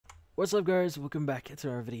What's up guys, welcome back to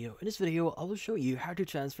our video. In this video, I will show you how to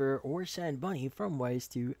transfer or send money from Wise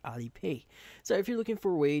to Alipay. So if you're looking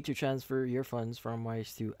for a way to transfer your funds from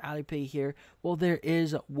Wise to Alipay here, well there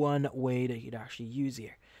is one way that you'd actually use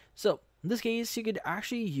here. So in this case, you could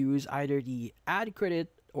actually use either the add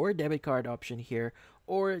credit or debit card option here,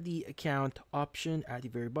 or the account option at the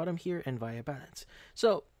very bottom here and via balance.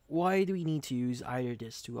 So why do we need to use either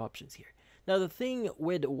these two options here? Now the thing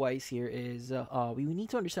with Wise here is we need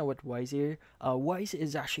to understand what Wise here. Wise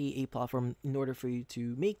is actually a platform in order for you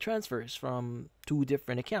to make transfers from two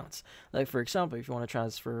different accounts. Like for example, if you want to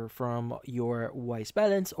transfer from your Wise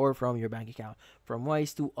balance or from your bank account from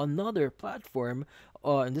Wise to another platform,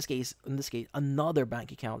 in this case, another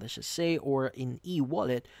bank account, let's just say, or in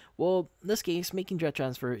e-wallet. Well, in this case, making that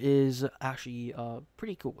transfer is actually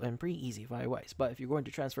pretty cool and pretty easy via Wise. But if you're going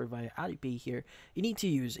to transfer via Alipay here, you need to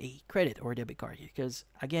use a credit or debit card here, because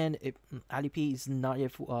again, Alipay is not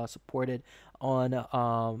yet supported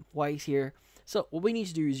on Wise here. So what we need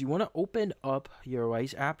to do is you want to open up your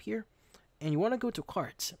Wise app here, and you want to go to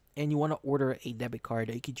cards, and you want to order a debit card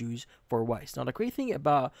that you could use for Wise. Now the great thing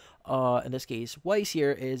about in this case Wise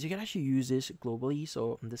here is you can actually use this globally.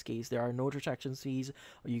 So in this case there are no transaction fees,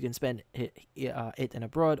 or you can spend it in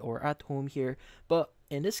abroad or at home here. But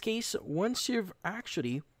in this case, once you've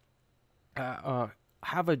actually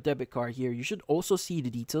have a debit card here, you should also see the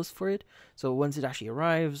details for it. So once it actually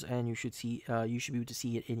arrives, and you should see you should be able to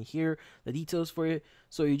see it in here, the details for it.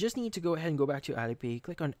 So you just need to go ahead and go back to Alipay,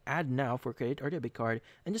 click on add now for credit or debit card,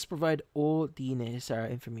 and just provide all the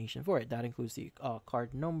necessary information for it. That includes the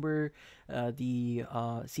card number, the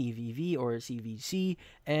CVV or CVC,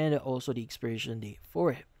 and also the expiration date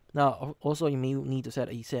for it. Now also you may need to set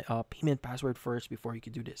a payment password first before you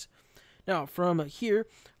can do this. Now from here,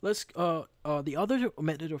 let's the other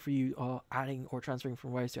method of you adding or transferring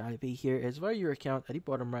from Wise to Alipay here is via your account at the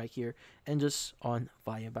bottom right here, and just on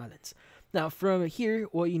via balance. Now from here,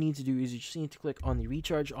 what you need to do is you just need to click on the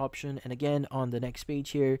recharge option, and again on the next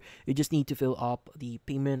page here, you just need to fill up the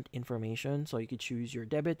payment information. So you could choose your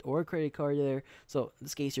debit or credit card there. So in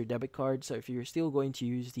this case, your debit card. So if you're still going to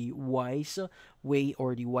use the Wise way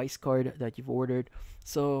or the Wise card that you've ordered,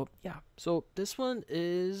 so yeah, so this one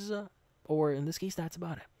is or in this case, that's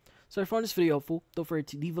about it. So if you found this video helpful, don't forget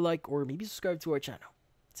to leave a like or maybe subscribe to our channel.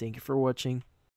 Thank you for watching.